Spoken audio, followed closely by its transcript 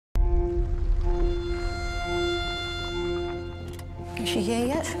she here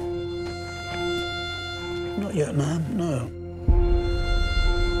yet? Not yet, ma'am, no.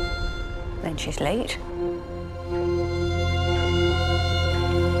 Then she's late.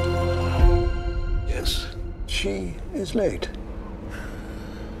 Yes, she is late.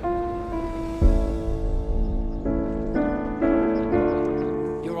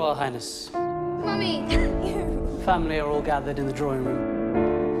 Your Royal Highness. Mummy! Family are all gathered in the drawing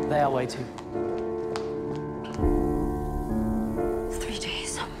room. They are waiting. 3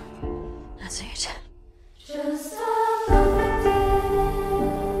 days. That's it.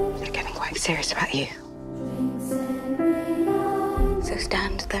 They're getting quite serious about you. So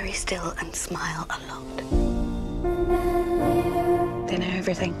stand very still and smile a lot. They know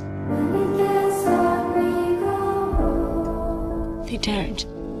everything. They don't.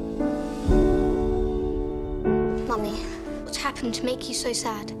 Mummy, what's happened to make you so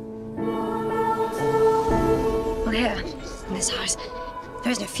sad? Well, here, in this house,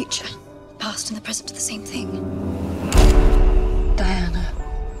 there is no future. The past and the present are the same thing. Diana,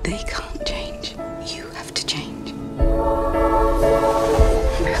 they can't change. You have to change.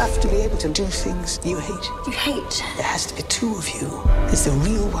 You have to be able to do things you hate. You hate? There has to be two of you. There's the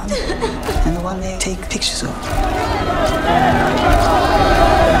real one and the one they take pictures of.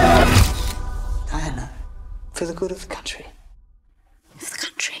 Diana, for the good of the country. For the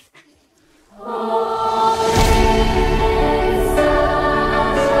country. You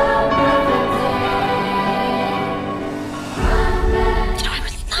know, I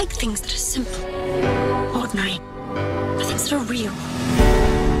would like things that are simple, ordinary, the things that are real.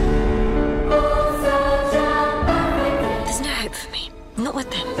 There's no hope for me. Not with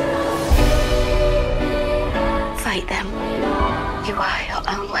them. Fight them. You are your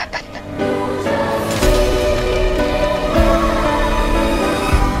own weapon.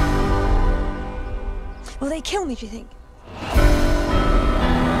 Will they kill me, do you think?